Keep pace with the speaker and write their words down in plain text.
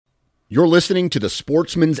You're listening to the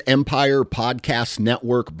Sportsman's Empire Podcast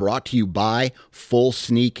Network, brought to you by Full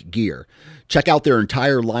Sneak Gear. Check out their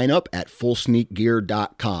entire lineup at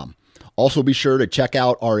fullsneakgear.com. Also be sure to check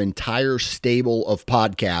out our entire stable of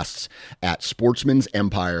podcasts at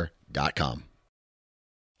sportsmansempire.com.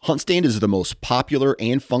 HuntStand is the most popular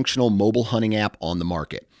and functional mobile hunting app on the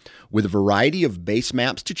market. With a variety of base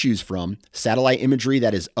maps to choose from, satellite imagery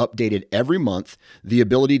that is updated every month, the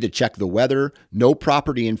ability to check the weather, know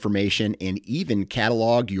property information, and even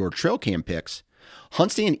catalog your trail cam pics,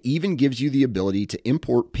 HuntStand even gives you the ability to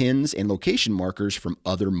import pins and location markers from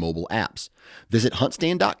other mobile apps. Visit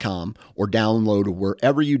huntstand.com or download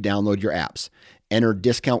wherever you download your apps. Enter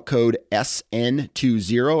discount code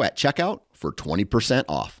SN20 at checkout for 20%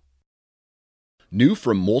 off. New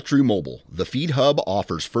from Moultrie Mobile, the Feed Hub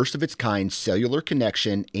offers first-of-its-kind cellular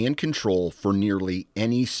connection and control for nearly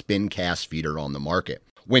any spin cast feeder on the market.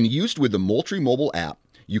 When used with the Moultrie Mobile app,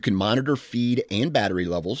 you can monitor feed and battery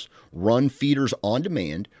levels, run feeders on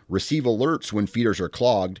demand, receive alerts when feeders are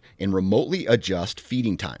clogged, and remotely adjust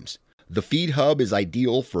feeding times. The Feed Hub is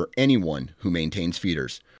ideal for anyone who maintains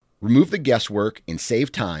feeders. Remove the guesswork and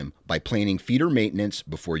save time by planning feeder maintenance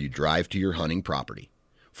before you drive to your hunting property.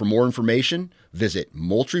 For more information, visit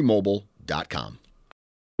MoultrieMobile.com.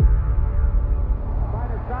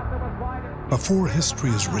 Before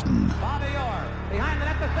history is written,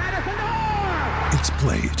 it's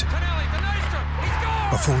played.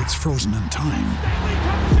 Before it's frozen in time,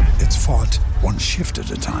 it's fought one shift at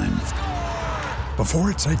a time.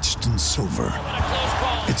 Before it's etched in silver,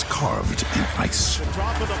 it's carved in ice.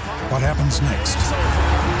 What happens next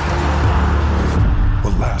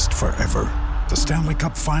will last forever. The Stanley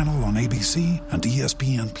Cup Final on ABC and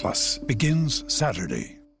ESPN Plus begins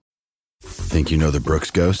Saturday. Think you know the Brooks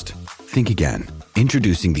Ghost? Think again.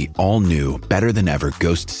 Introducing the all-new, better-than-ever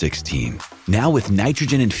Ghost 16. Now with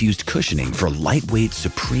nitrogen-infused cushioning for lightweight,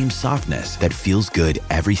 supreme softness that feels good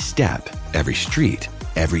every step, every street,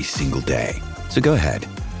 every single day. So go ahead,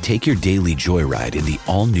 take your daily joyride in the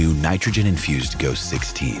all-new nitrogen-infused Ghost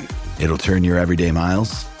 16. It'll turn your everyday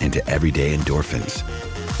miles into everyday endorphins.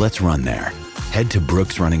 Let's run there. Head to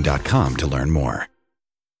brooksrunning.com to learn more.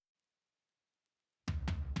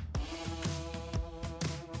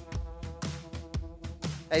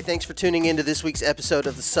 Hey, thanks for tuning in to this week's episode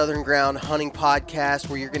of the Southern Ground Hunting Podcast,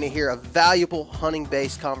 where you're going to hear a valuable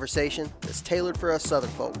hunting-based conversation that's tailored for us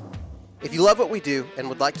Southern folk. If you love what we do and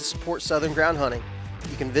would like to support Southern Ground Hunting,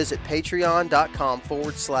 you can visit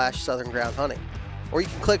patreon.com/Southern Ground Hunting, or you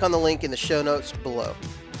can click on the link in the show notes below.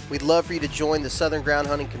 We'd love for you to join the Southern Ground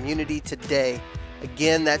Hunting community today.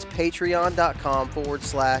 Again, that's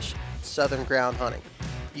patreon.com/Southern Ground Hunting.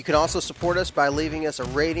 You can also support us by leaving us a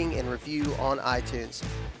rating and review on iTunes.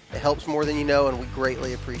 It helps more than you know, and we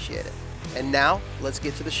greatly appreciate it. And now, let's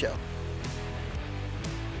get to the show.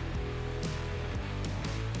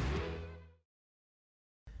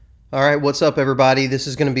 All right, what's up, everybody? This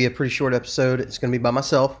is going to be a pretty short episode. It's going to be by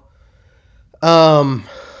myself.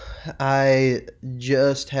 I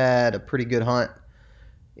just had a pretty good hunt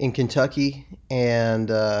in Kentucky and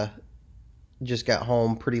just got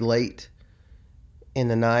home pretty late in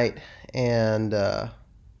the night, and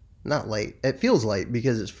not late. It feels late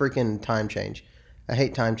because it's freaking time change. I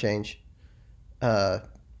hate time change.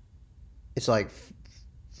 It's like,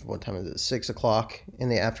 what time is it? 6 o'clock in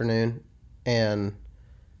the afternoon, and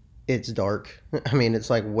it's dark. I mean,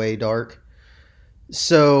 it's like way dark.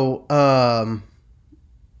 So,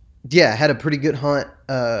 yeah, I had a pretty good hunt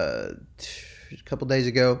a couple days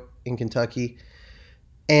ago in Kentucky,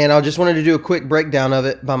 and I just wanted to do a quick breakdown of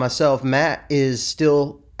it by myself. Matt is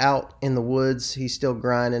still out in the woods. He's still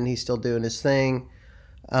grinding. He's still doing his thing.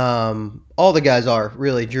 All the guys are,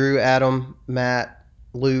 really. Drew, Adam, Matt,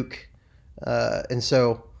 Luke. And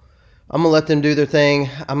so I'm going to let them do their thing.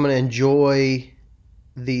 I'm going to enjoy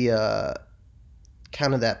the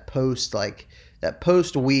kind of that post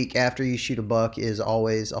week after you shoot a buck is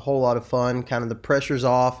always a whole lot of fun. Kind of the pressure's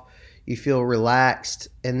off. You feel relaxed.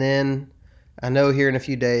 And then I know here in a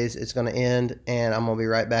few days it's going to end and I'm going to be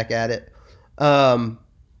right back at it.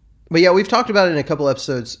 But yeah, we've talked about it in a couple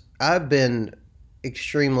episodes. I've been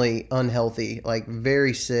extremely unhealthy, like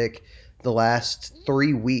very sick the last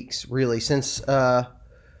 3 weeks, really, since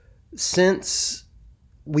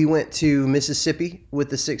we went to Mississippi with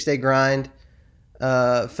the 6-day grind,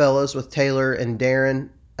 fellows, with Taylor and Darren.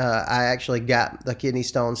 I actually got the kidney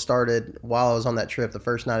stone started while I was on that trip, the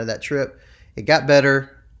first night of that trip. It got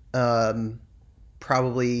better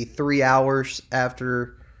probably 3 hours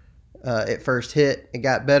after it first hit. It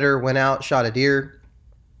got better, went out, shot a deer.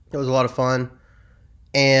 It was a lot of fun.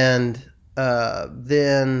 And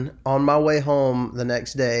then on my way home the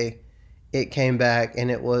next day, it came back and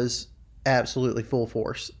it was absolutely full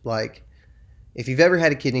force. Like, if you've ever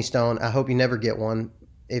had a kidney stone, I hope you never get one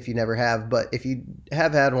if you never have. But if you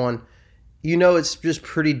have had one, you know it's just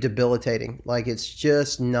pretty debilitating. Like, it's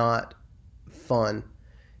just not fun.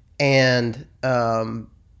 And let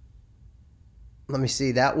me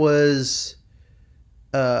see, that was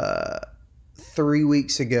 3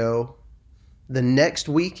 weeks ago. The next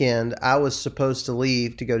weekend, I was supposed to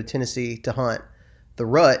leave to go to Tennessee to hunt the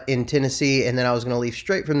rut in Tennessee, and then I was going to leave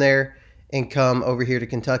straight from there and come over here to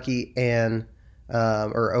Kentucky and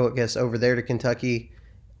I guess over there to Kentucky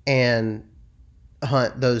and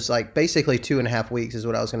hunt those, like, basically 2.5 weeks is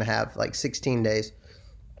what I was going to have, like 16 days.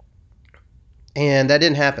 And that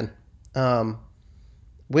didn't happen.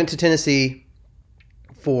 Went to Tennessee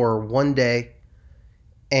for 1 day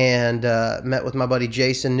and met with my buddy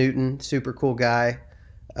Jason Newton, super cool guy.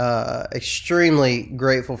 Extremely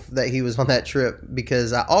grateful that he was on that trip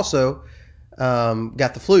because I also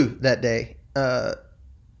got the flu that day.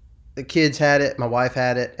 The kids had it, my wife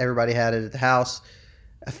had it, everybody had it at the house.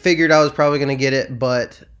 I figured I was probably going to get it,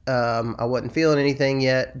 but I wasn't feeling anything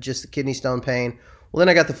yet, just the kidney stone pain. Well, then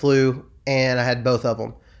I got the flu, and I had both of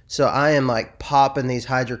them. So I am like popping these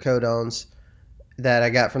hydrocodones that I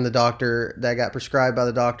got from the doctor, that I got prescribed by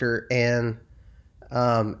the doctor, and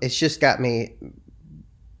it's just got me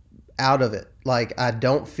out of it. Like, I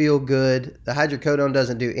don't feel good. The hydrocodone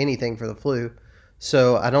doesn't do anything for the flu,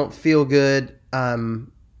 so I don't feel good.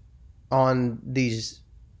 I'm on these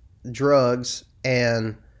drugs,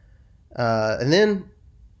 and then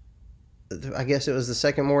I guess it was the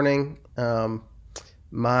second morning,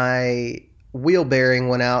 my wheel bearing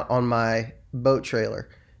went out on my boat trailer.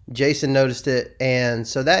 Jason noticed it, and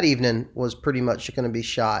so that evening was pretty much going to be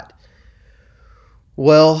shot.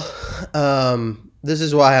 Well, this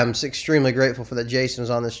is why I'm extremely grateful for that Jason was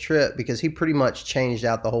on this trip, because he pretty much changed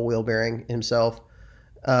out the whole wheel bearing himself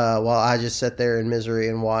while I just sat there in misery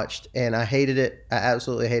and watched, and I hated it. I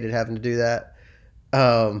absolutely hated having to do that.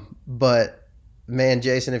 But man,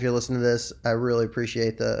 Jason, if you're listening to this, I really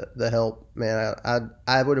appreciate the help, man.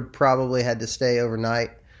 I would have probably had to stay overnight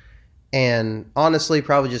and honestly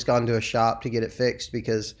probably just gone to a shop to get it fixed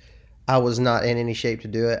because I was not in any shape to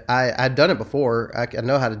do it. I'd done it before. I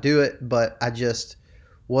know how to do it, but I just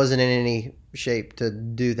wasn't in any shape to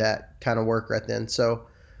do that kind of work right then. So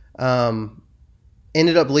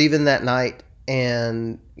ended up leaving that night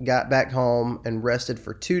and got back home and rested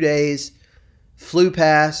for 2 days. Flew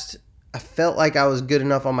past. I felt like I was good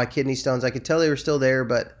enough on my kidney stones. I could tell they were still there,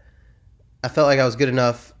 but I felt like I was good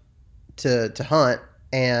enough to hunt.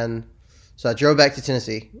 And so I drove back to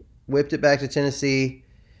Tennessee, whipped it back to Tennessee,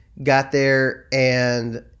 got there,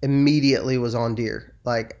 and immediately was on deer.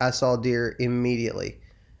 Like, I saw deer immediately.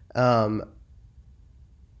 The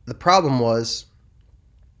problem was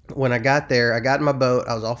when I got there, I got in my boat.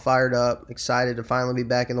 I was all fired up, excited to finally be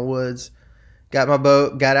back in the woods. Got my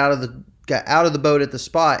boat, got out of the boat at the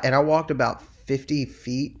spot, and I walked about 50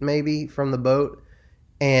 feet maybe from the boat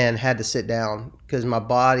and had to sit down because my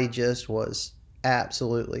body just was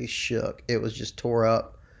absolutely shook. It was just tore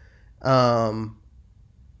up. I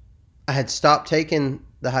had stopped taking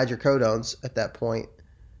the hydrocodones at that point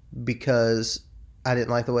because I didn't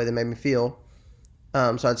like the way they made me feel.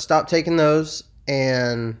 So I'd stopped taking those,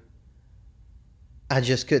 and I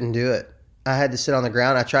just couldn't do it. I had to sit on the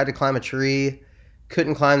ground. I tried to climb a tree,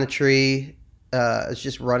 couldn't climb the tree. I was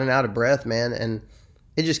just running out of breath, man, and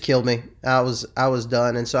it just killed me. I was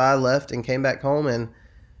done, and so I left and came back home and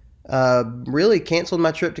really canceled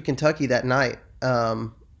my trip to Kentucky that night.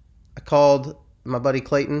 I called my buddy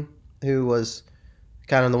Clayton, who was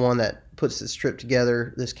kind of the one that puts this trip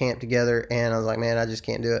together, this camp together, and I was like, man, I just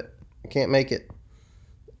can't do it. I can't make it.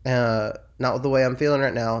 Not with the way I'm feeling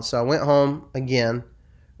right now. So I went home again,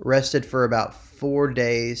 rested for about 4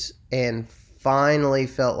 days, and finally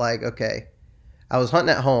felt like, okay, I was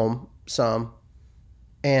hunting at home some,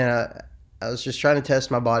 and I was just trying to test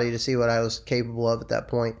my body to see what I was capable of at that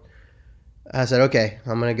point. I said, okay,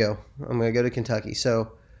 I'm going to go. I'm going to go to Kentucky.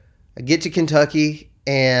 So I get to Kentucky,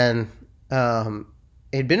 and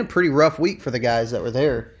it had been a pretty rough week for the guys that were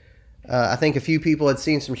there. I think a few people had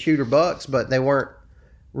seen some shooter bucks, but they weren't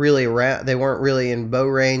really around. They weren't really in bow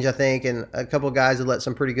range, I think, and a couple of guys had let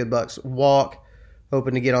some pretty good bucks walk,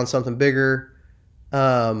 hoping to get on something bigger.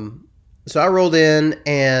 So I rolled in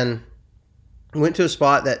and went to a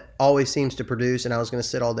spot that always seems to produce, and I was going to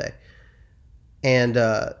sit all day. And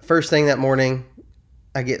first thing that morning,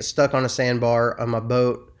 I get stuck on a sandbar on my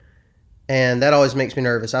boat, and that always makes me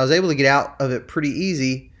nervous. I was able to get out of it pretty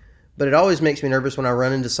easy, but it always makes me nervous when I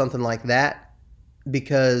run into something like that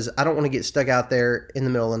because I don't want to get stuck out there in the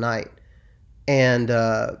middle of the night. And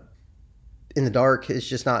in the dark, it's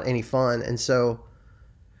just not any fun. And so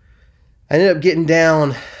I ended up getting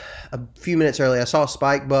down a few minutes early. I saw a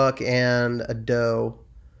spike buck and a doe.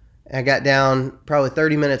 I got down probably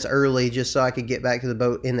 30 minutes early just so I could get back to the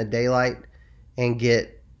boat in the daylight and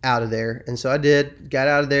get out of there. And so I did, got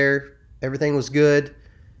out of there. Everything was good.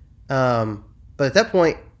 But at that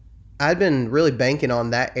point, I'd been really banking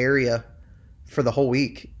on that area for the whole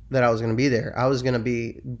week that I was going to be there. I was going to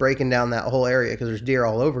be breaking down that whole area because there's deer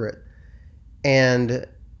all over it. And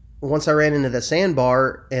once I ran into the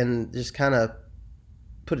sandbar and just kind of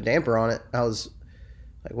put a damper on it, I was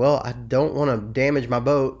like, well, I don't want to damage my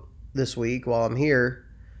boat this week while I'm here.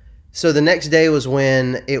 So the next day was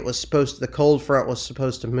when the cold front was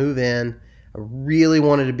supposed to move in. I really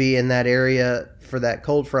wanted to be in that area for that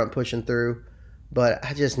cold front pushing through, but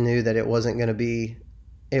I just knew that it wasn't going to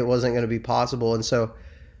be possible. And so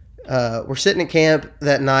we're sitting at camp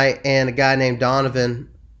that night, and a guy named Donovan,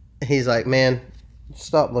 he's like, man,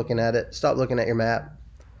 stop looking at it. Stop looking at your map.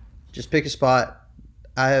 Just pick a spot.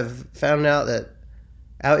 I have found out that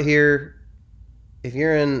out here, if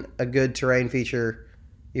you're in a good terrain feature,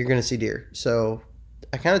 you're going to see deer. So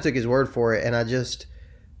I kind of took his word for it, and I just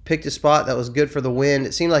picked a spot that was good for the wind.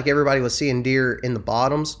 It seemed like everybody was seeing deer in the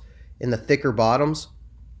bottoms, in the thicker bottoms.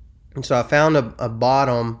 And so I found a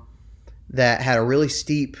bottom that had a really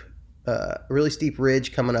steep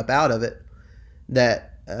ridge coming up out of it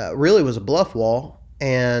that really was a bluff wall.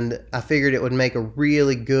 And I figured it would make a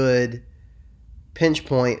really good pinch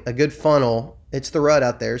point, a good funnel. It's the rut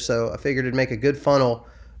out there, so I figured it'd make a good funnel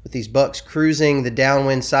with these bucks cruising the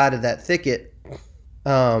downwind side of that thicket,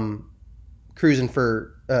 cruising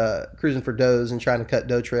for does and trying to cut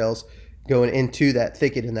doe trails going into that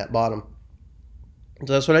thicket in that bottom.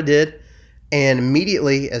 So that's what I did. And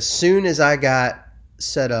immediately, as soon as I got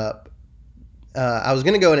set up, I was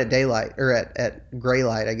going to go in at daylight, or at gray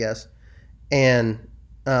light, I guess. And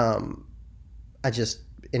I just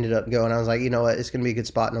ended up going. I was like, you know what? It's going to be a good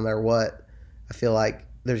spot no matter what. I feel like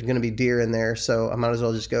there's going to be deer in there, so I might as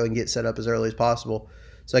well just go and get set up as early as possible.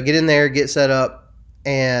 So I get in there, get set up,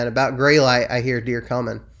 and about gray light, I hear deer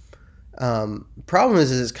coming. Problem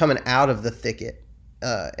is it's coming out of the thicket,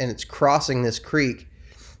 and it's crossing this creek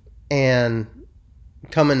and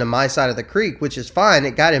coming to my side of the creek, which is fine.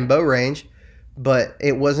 It got in bow range, but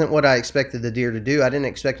it wasn't what I expected the deer to do. I didn't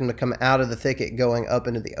expect them to come out of the thicket going up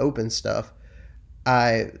into the open stuff.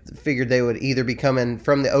 I figured they would either be coming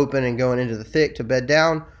from the open and going into the thick to bed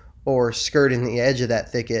down, or skirting the edge of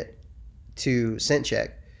that thicket to scent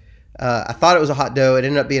check. I thought it was a hot doe. It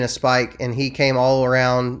ended up being a spike, and he came all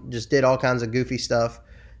around, just did all kinds of goofy stuff,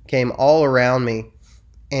 came all around me,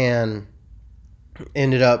 and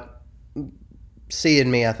ended up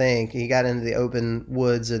seeing me, I think. He got into the open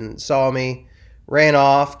woods and saw me, ran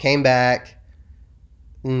off, came back,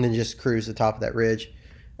 and then just cruised the top of that ridge.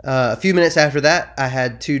 A few minutes after that, I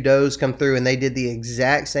had two does come through, and they did the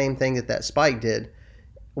exact same thing that spike did,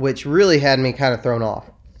 which really had me kind of thrown off.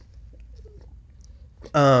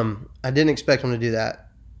 I didn't expect them to do that.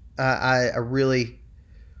 I really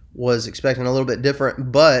was expecting a little bit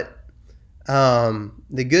different, but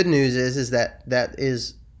the good news is that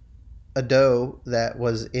is a doe that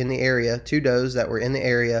was in the area, two does that were in the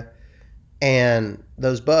area, and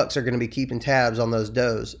those bucks are going to be keeping tabs on those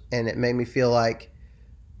does, and it made me feel like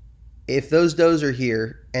if those does are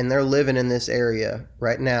here and they're living in this area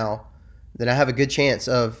right now, then I have a good chance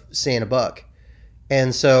of seeing a buck.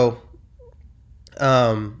 And so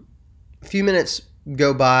a few minutes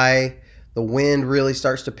go by, the wind really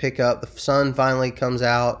starts to pick up, the sun finally comes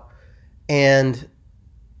out, and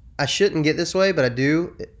I shouldn't get this way, but I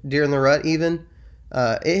do during the rut even.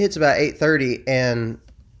 It hits about 8:30 and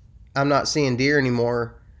I'm not seeing deer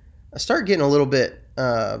anymore. I start getting a little bit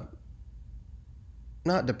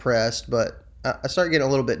not depressed, but I start getting a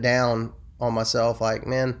little bit down on myself, like,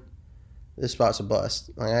 man, this spot's a bust.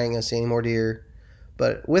 Like, I ain't gonna see any more deer.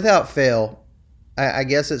 But without fail, I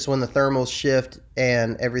guess it's when the thermals shift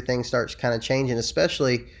and everything starts kind of changing,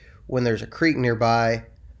 especially when there's a creek nearby.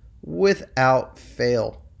 Without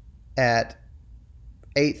fail, at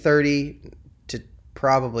 8:30 to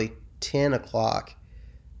probably 10 o'clock,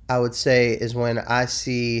 I would say, is when I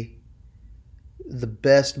see the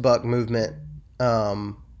best buck movement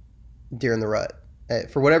during the rut.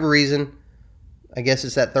 For whatever reason, I guess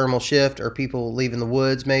it's that thermal shift or people leaving the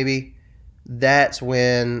woods maybe. That's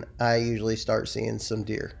when I usually start seeing some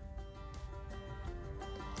deer.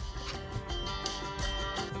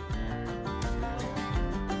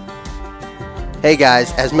 Hey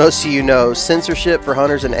guys, as most of you know, censorship for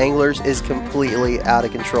hunters and anglers is completely out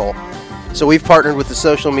of control. So we've partnered with the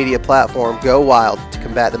social media platform Go Wild to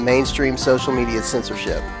combat the mainstream social media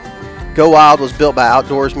censorship. Go Wild was built by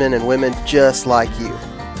outdoorsmen and women just like you.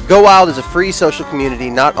 Go Wild is a free social community.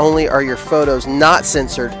 Not only are your photos not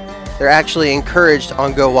censored, they're actually encouraged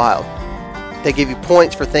on Go Wild. They give you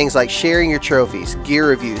points for things like sharing your trophies, gear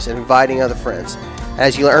reviews, and inviting other friends.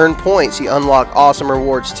 As you earn points, you unlock awesome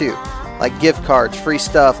rewards too, like gift cards, free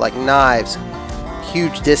stuff like knives,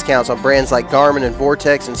 huge discounts on brands like Garmin and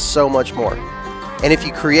Vortex, and so much more. And if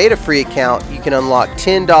you create a free account, you can unlock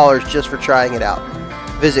 $10 just for trying it out.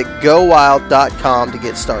 Visit GoWild.com to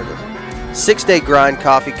get started. 6 Day Grind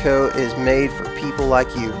Coffee Co. is made for people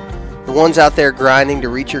like you, the ones out there grinding to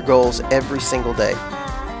reach your goals every single day.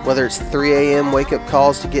 Whether it's 3 a.m. wake-up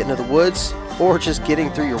calls to get into the woods or just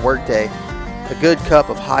getting through your workday, a good cup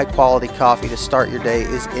of high-quality coffee to start your day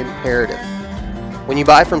is imperative. When you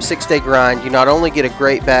buy from 6 Day Grind, you not only get a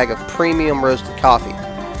great bag of premium roasted coffee,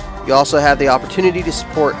 you also have the opportunity to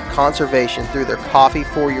support conservation through their Coffee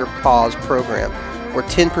for Your Cause program, where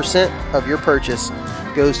 10% of your purchase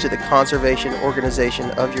goes to the conservation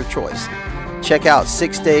organization of your choice. Check out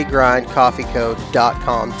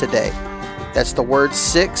 6daygrindcoffeeco.com today. That's the word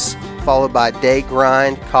 6 followed by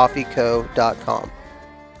daygrindcoffeeco.com.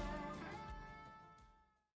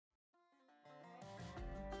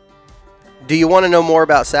 Do you want to know more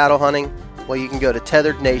about saddle hunting? Well, you can go to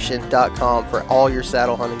tetherednation.com for all your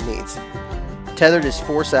saddle hunting needs. Tethered is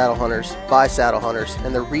for saddle hunters, by saddle hunters,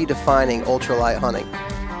 and they're redefining ultralight hunting.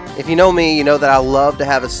 If you know me, you know that I love to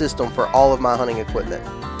have a system for all of my hunting equipment,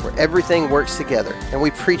 where everything works together, and we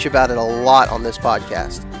preach about it a lot on this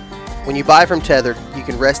podcast. When you buy from Tethered, you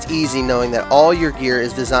can rest easy knowing that all your gear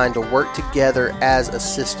is designed to work together as a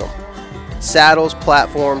system. Saddles,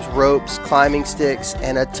 platforms, ropes, climbing sticks,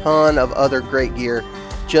 and a ton of other great gear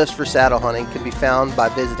just for saddle hunting can be found by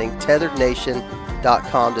visiting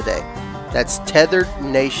tetherednation.com today. That's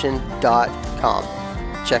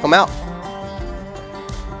tetherednation.com. Check them out.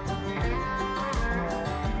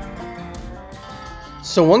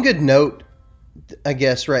 So one good note, I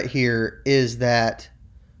guess, right here is that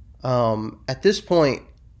at this point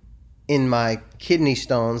in my kidney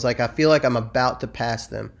stones, like I feel like I'm about to pass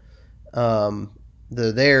them.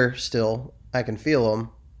 They're there still. I can feel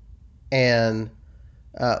them, and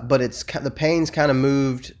but it's the pain's kind of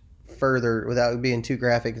moved further without being too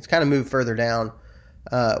graphic. It's kind of moved further down,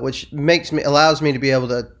 which allows me to be able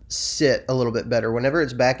to sit a little bit better. Whenever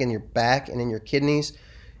it's back in your back and in your kidneys,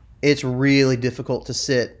 it's really difficult to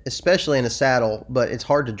sit, especially in a saddle, but it's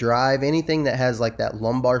hard to drive. Anything that has like that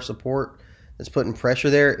lumbar support that's putting pressure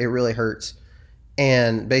there, it really hurts.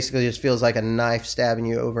 And basically just feels like a knife stabbing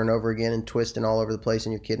you over and over again and twisting all over the place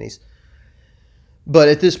in your kidneys. But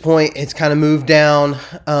at this point, it's kind of moved down,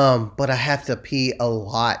 but I have to pee a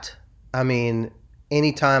lot. I mean,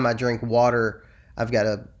 anytime I drink water, I've got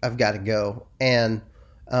to go. And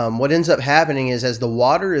what ends up happening is as the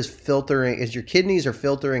water is filtering, as your kidneys are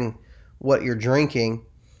filtering what you're drinking,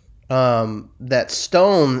 that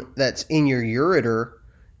stone that's in your ureter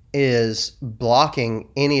is blocking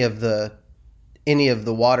any of the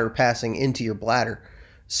water passing into your bladder.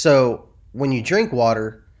 So when you drink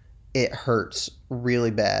water, it hurts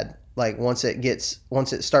really bad. Like once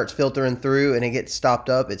it starts filtering through and it gets stopped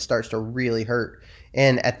up, it starts to really hurt.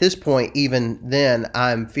 And at this point, even then,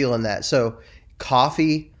 I'm feeling that. So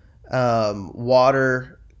coffee,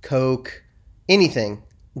 water, Coke, anything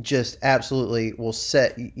just absolutely will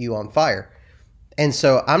set you on fire. And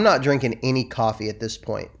so I'm not drinking any coffee at this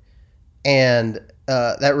point. And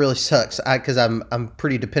that really sucks because I'm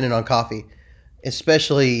pretty dependent on coffee,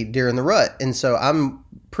 especially during the rut. And so I'm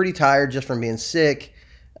pretty tired just from being sick.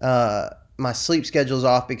 My sleep schedule's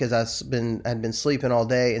off because I'd been sleeping all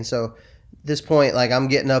day. And so at this point, like I'm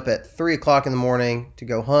getting up at 3 o'clock in the morning to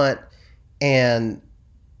go hunt, and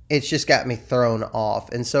it's just got me thrown off.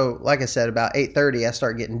 And so, like I said, about 8:30, I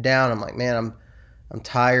start getting down. I'm like, man, I'm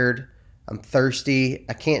tired. I'm thirsty.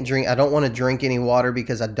 I can't drink. I don't want to drink any water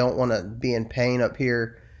because I don't want to be in pain up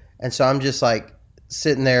here. And so I'm just like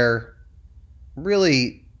sitting there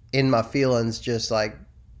really in my feelings, just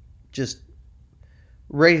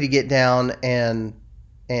ready to get down and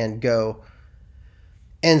go.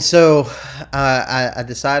 And so I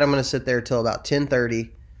decide I'm going to sit there till about 10:30,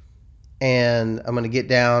 and I'm going to get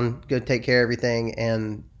down, go take care of everything,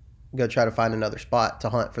 and go try to find another spot to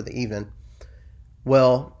hunt for the evening.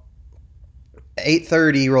 Well,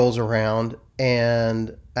 8:30 rolls around,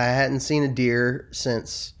 and I hadn't seen a deer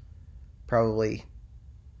since probably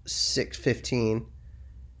 6:15,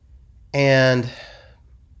 and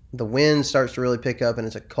the wind starts to really pick up, and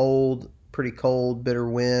it's a pretty cold, bitter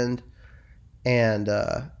wind, and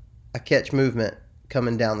I catch movement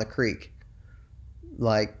coming down the creek,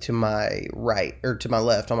 like to my right or to my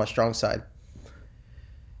left on my strong side.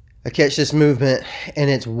 I catch this movement, and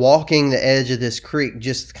it's walking the edge of this creek,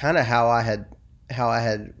 just kind of how I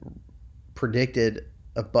had predicted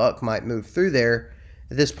a buck might move through there.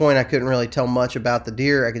 At this point, I couldn't really tell much about the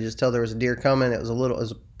deer. I could just tell there was a deer coming. It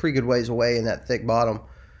was a pretty good ways away in that thick bottom.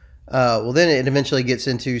 Well, then it eventually gets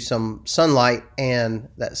into some sunlight, and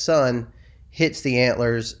that sun hits the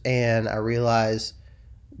antlers, and I realize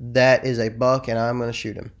that is a buck, and I'm going to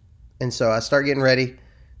shoot him. And so I start getting ready,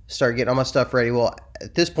 start getting all my stuff ready. Well,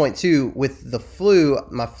 at this point, too, with the flu,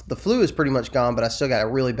 the flu is pretty much gone, but I still got a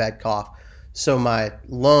really bad cough. So my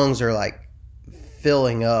lungs are like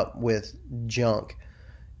filling up with junk.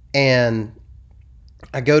 And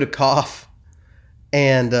I go to cough,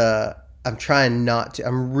 and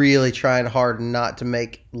I'm really trying hard not to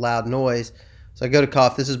make loud noise. So I go to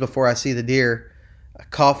cough. This is before I see the deer. I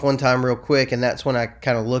cough one time real quick, and that's when I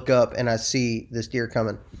kind of look up and I see this deer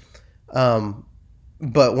coming.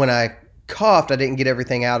 But when I coughed, I didn't get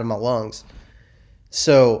everything out of my lungs.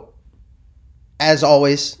 So, as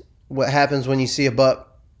always, what happens when you see a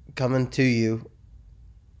buck coming to you,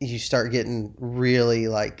 you start getting really,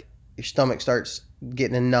 like, your stomach starts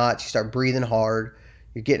getting in knots. You start breathing hard.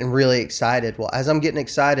 You're getting really excited. Well, as I'm getting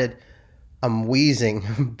excited, I'm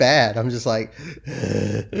wheezing bad. I'm just like,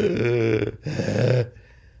 I'm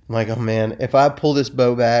like, oh man, if I pull this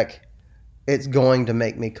bow back, it's going to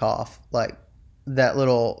make me cough. Like that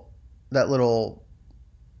little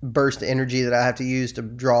burst of energy that I have to use to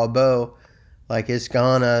draw a bow, like it's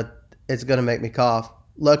gonna make me cough.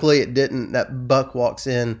 Luckily it didn't. That buck walks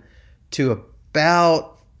in to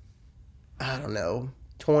about, I don't know,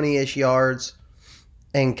 20-ish yards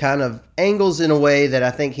and kind of angles in a way that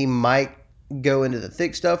I think he might go into the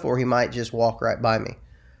thick stuff, or he might just walk right by me.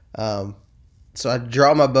 So I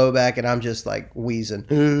draw my bow back, and I'm just like wheezing,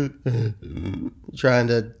 trying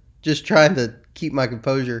to keep my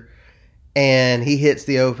composure. And he hits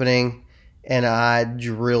the opening, and I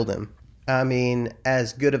drilled him. I mean,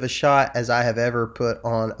 as good of a shot as I have ever put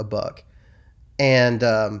on a buck. And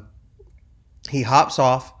he hops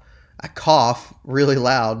off. I cough really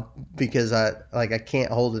loud because I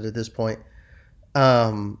can't hold it at this point.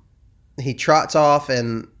 He trots off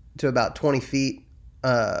and to about 20 feet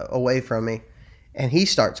away from me, and he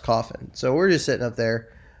starts coughing. So we're just sitting up there,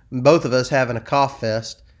 both of us having a cough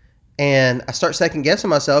fest, and I start second guessing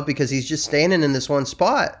myself because he's just standing in this one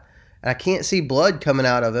spot, and I can't see blood coming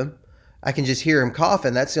out of him. I can just hear him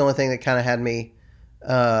coughing. That's the only thing that kind of had me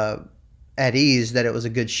at ease that it was a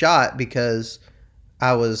good shot, because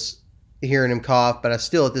I was hearing him cough, but I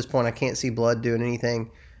still, at this point, I can't see blood doing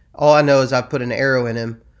anything. All I know is I put an arrow in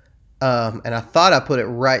him, and I thought I put it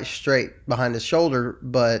right straight behind his shoulder,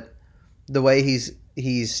 but the way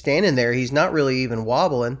he's standing there, he's not really even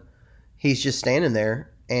wobbling. He's just standing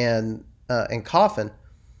there and coughing.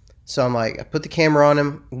 So I'm like, I put the camera on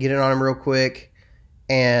him, get it on him real quick,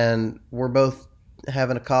 and we're both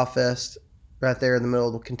having a cough fest right there in the middle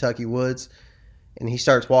of the Kentucky woods. And he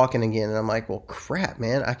starts walking again, and I'm like, well, crap,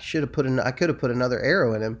 man, I could have put another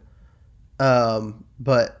arrow in him.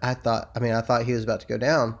 But I thought he was about to go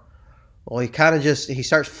down. Well, he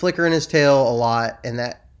starts flickering his tail a lot, and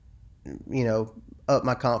that, upped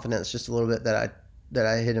my confidence just a little bit that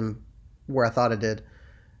I hit him where I thought I did.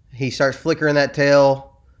 He starts flickering that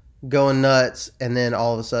tail, going nuts, and then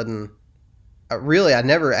all of a sudden, I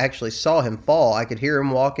never actually saw him fall. I could hear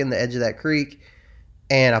him walking the edge of that creek,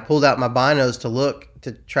 and I pulled out my binos to look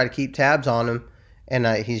to try to keep tabs on him, and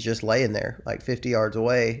he's just laying there, like 50 yards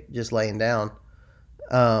away, just laying down.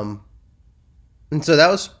 And so that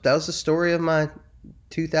was the story of my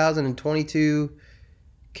 2022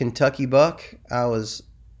 Kentucky buck. I was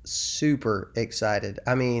super excited.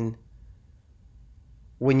 I mean,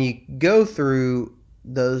 when you go through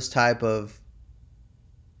those type of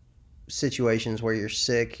situations where you're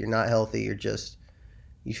sick, you're not healthy,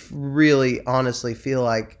 you really honestly feel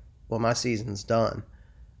like, well, my season's done.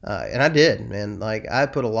 And I did, man. Like, I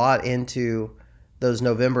put a lot into those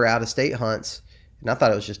November out-of-state hunts, and I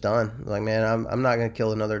thought it was just done. Like, man, I'm not going to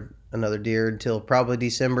kill another deer until probably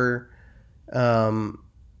December. In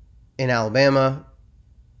Alabama,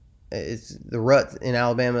 it's the rut in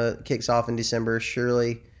Alabama kicks off in December.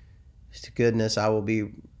 Surely, to goodness, I will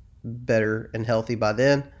be better and healthy by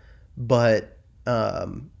then. But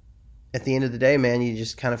at the end of the day, man, you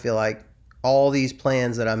just kind of feel like all these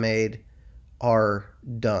plans that I made are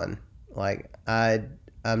done. Like,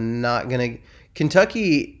 I'm not gonna.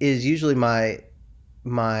 Kentucky is usually my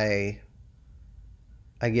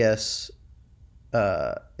I guess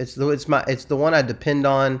it's the one I depend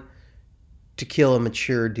on to kill a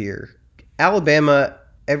mature deer. Alabama,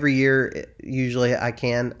 every year usually I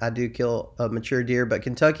do kill a mature deer, but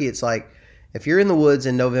Kentucky, it's like if you're in the woods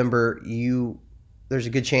in November, there's a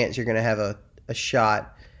good chance you're going to have a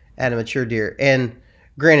shot at a mature deer. And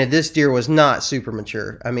granted, this deer was not super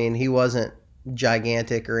mature. I mean, he wasn't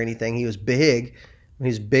gigantic or anything. He was big.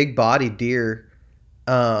 He's a big-bodied deer.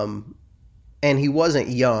 And he wasn't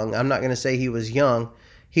young. I'm not going to say he was young.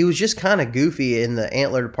 He was just kind of goofy in the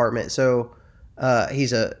antler department. So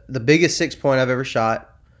he's the biggest 6-point I've ever shot.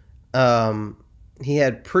 He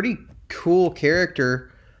had pretty cool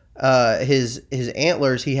character. His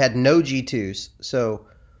antlers, he had no G2s. So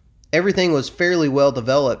everything was fairly well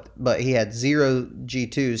developed, but he had 0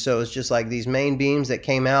 G2s. So it's just like these main beams that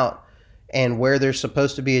came out, and where there's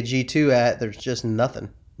supposed to be a G2 at, there's just nothing.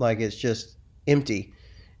 Like, it's just empty.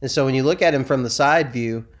 And so when you look at him from the side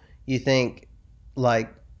view, you think like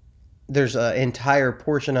there's an entire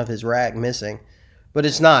portion of his rack missing, but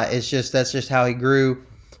it's not. It's just, that's just how he grew.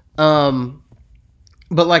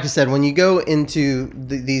 But like I said, when you go into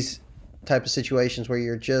these type of situations where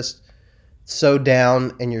you're just so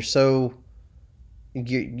down and you're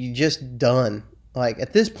just done. Like,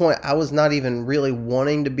 at this point, I was not even really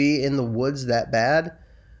wanting to be in the woods that bad,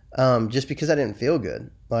 just because I didn't feel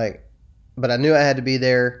good. Like, but I knew I had to be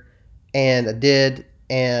there, and I did,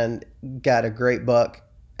 and got a great buck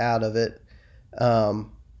out of it. And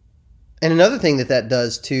another thing that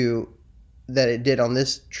does too, that it did on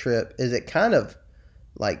this trip, is it kind of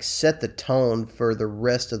like set the tone for the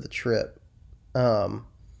rest of the trip.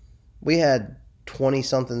 We had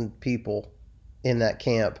 20-something people in that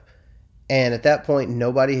camp, and at that point,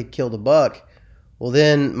 nobody had killed a buck. Well,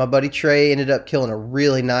 then my buddy Trey ended up killing a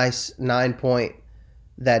really nice 9-point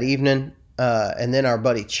that evening, and then our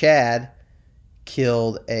buddy Chad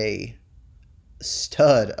killed a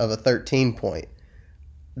stud of a 13-point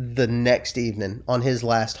the next evening on his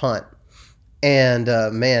last hunt. And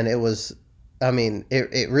man, it was, I mean,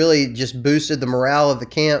 it really just boosted the morale of the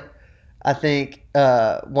camp. I think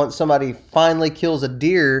once somebody finally kills a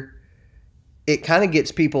deer, it kind of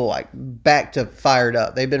gets people like back to fired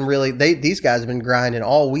up. They've been these guys have been grinding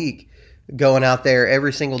all week, going out there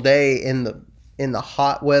every single day in the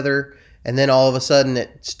hot weather, and then all of a sudden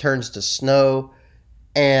it turns to snow,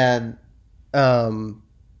 and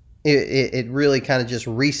it really kind of just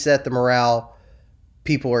reset the morale.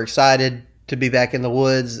 People are excited to be back in the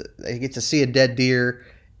woods. They get to see a dead deer.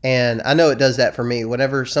 And I know it does that for me.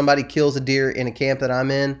 Whenever somebody kills a deer in a camp that I'm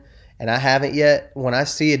in and I haven't yet, when I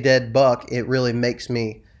see a dead buck, it really makes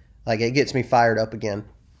me, like, it gets me fired up again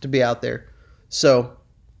to be out there. So,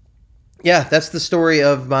 yeah, that's the story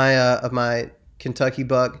of my Kentucky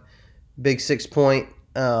buck, big 6-point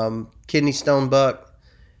kidney stone buck.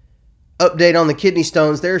 Update on the kidney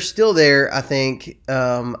stones. They're still there, I think.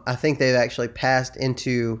 I think they've actually passed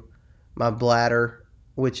into my bladder,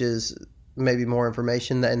 which is maybe more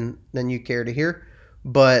information than you care to hear.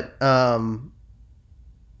 But I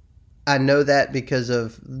know that because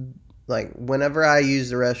of, like, whenever I use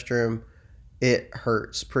the restroom, it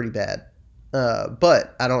hurts pretty bad.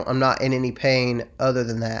 But I'm not in any pain other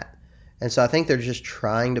than that. And so I think they're just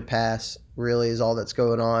trying to pass, really, is all that's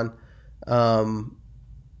going on.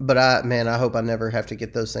 But I hope I never have to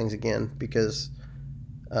get those things again, because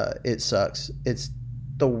it sucks. It's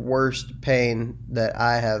the worst pain that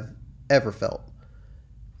I have ever felt.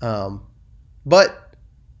 But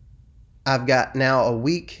I've got now a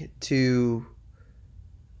week to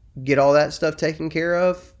get all that stuff taken care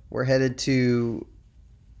of. We're headed to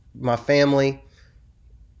my family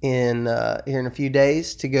here in a few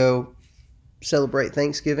days to go celebrate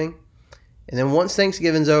Thanksgiving. And then once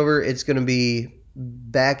Thanksgiving's over, it's going to be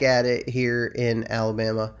back at it here in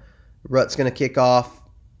Alabama. Rut's going to kick off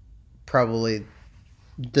probably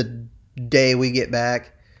the day we get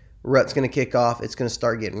back. Rut's going to kick off. It's going to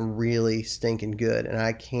start getting really stinking good, and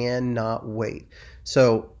I cannot wait.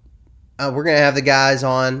 So we're going to have the guys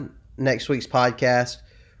on next week's podcast.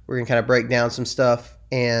 We're going to kind of break down some stuff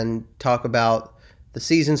and talk about the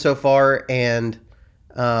season so far and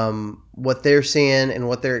what they're seeing and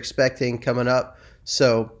what they're expecting coming up.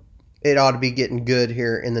 So it ought to be getting good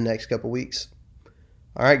here in the next couple weeks.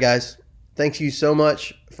 All right, guys. Thank you so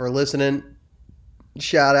much for listening.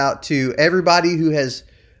 Shout out to everybody who has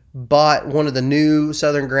bought one of the new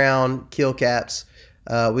Southern Ground kill caps.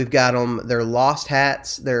 We've got them. They're lost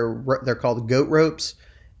hats. They're called goat ropes,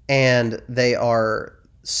 and they are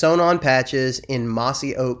sewn on patches in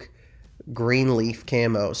mossy oak green leaf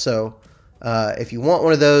camo. So if you want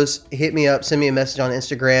one of those, hit me up. Send me a message on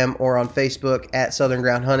Instagram or on Facebook at Southern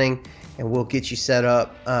Ground Hunting, and we'll get you set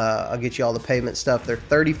up. I'll get you all the payment stuff. They're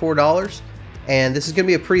 $34, and this is going to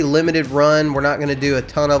be a pretty limited run. We're not going to do a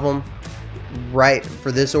ton of them right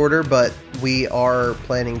for this order, but we are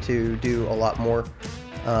planning to do a lot more.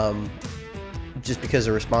 just because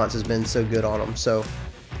the response has been so good on them. So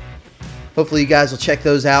hopefully you guys will check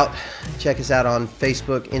those out. Check us out on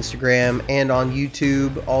Facebook, Instagram, and on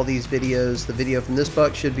YouTube. All these videos. The video from this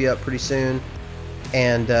buck should be up pretty soon.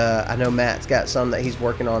 And I know Matt's got some that he's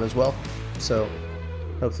working on as well. So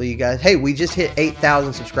hopefully you guys... Hey, we just hit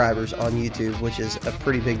 8,000 subscribers on YouTube, which is a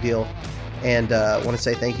pretty big deal. And I want to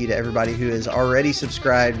say thank you to everybody who has already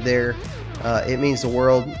subscribed there. It means the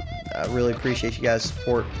world. I really appreciate you guys'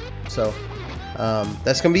 support. So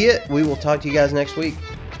that's going to be it. We will talk to you guys next week.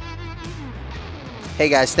 Hey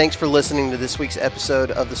guys, thanks for listening to this week's episode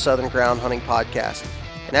of the Southern Ground Hunting Podcast.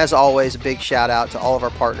 And as always, a big shout out to all of our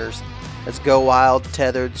partners. That's Go Wild,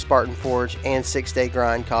 Tethered, Spartan Forge, and 6 Day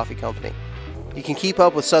Grind Coffee Company. You can keep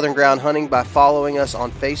up with Southern Ground Hunting by following us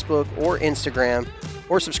on Facebook or Instagram,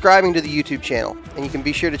 or subscribing to the YouTube channel. And you can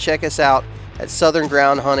be sure to check us out at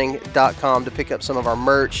southerngroundhunting.com to pick up some of our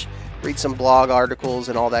merch, read some blog articles,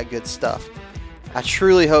 and all that good stuff. I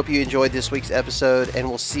truly hope you enjoyed this week's episode, and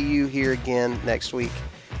we'll see you here again next week.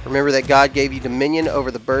 Remember that God gave you dominion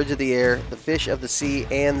over the birds of the air, the fish of the sea,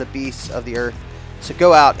 and the beasts of the earth. So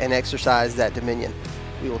go out and exercise that dominion.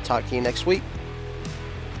 We will talk to you next week.